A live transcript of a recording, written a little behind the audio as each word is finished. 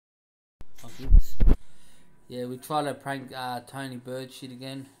Yeah, we tried to prank Tony Bird shit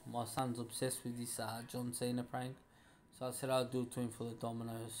again. My son's obsessed with this John Cena prank. So I said I'll do it to him for the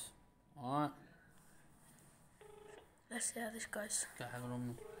Dominoes. Alright? Let's see how this goes. Go have it on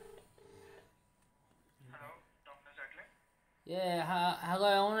me. Hello, Domino's Outlet. Yeah, hello,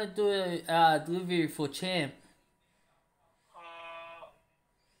 I want to do a delivery for Champ.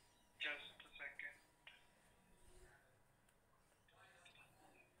 Just a second.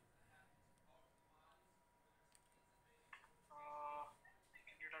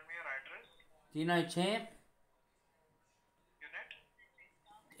 Can you tell me your address? Do you know Champ? Unit?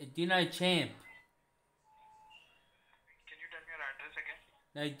 Do you know Champ? Can you tell me your address again?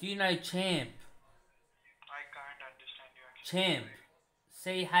 No, do you know Champ? I can't understand you actually. Champ.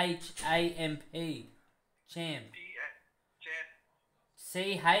 C-H-A-M-P. Champ.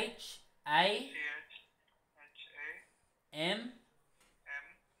 C-H-A-M-P.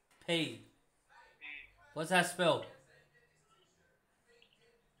 What's that spelled?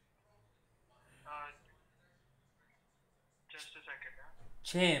 Just a second.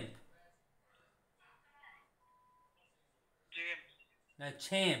 Champ. James. No,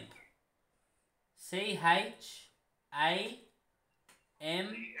 Champ. C-H-A-M-M-P.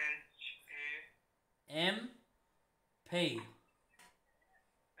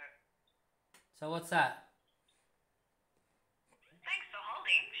 So what's that? Thanks for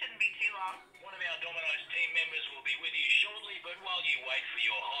holding. Shouldn't be too long. One of our Domino's team members will be with you shortly, but while you wait for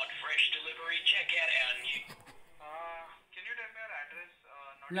your hot, fresh delivery, check out our new... Can you tell me your address?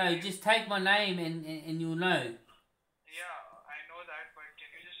 No, just take my name and you'll know. Yeah, I know that, but can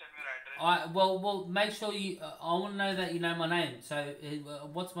you just tell me your address? Alright, well, make sure you... I want to know that you know my name. So,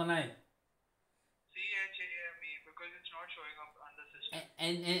 what's my name? C-H-A-M-E, because it's not showing up on the system.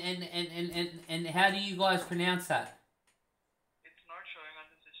 And how do you guys pronounce that? It's not showing on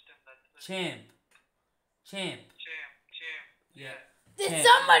the system. That's the Champ. Champ. Yeah. Did Champ.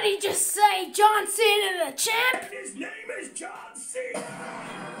 somebody just say John Cena the champ? His name is John Cena.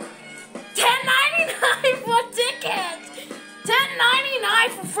 $10.99 for tickets. $10.99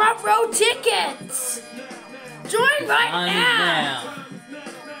 for front row tickets. Join right now.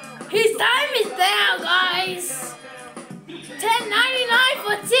 His time is now, guys. $10.99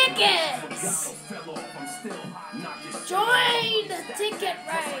 for tickets. Join the ticket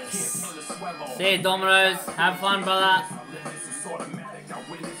race. See you, Domino's. Have fun, brother.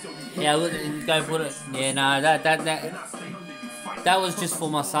 Yeah, go put it. Yeah, no, that was just for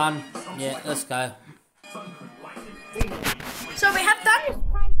my son. Yeah, let's go. So we have done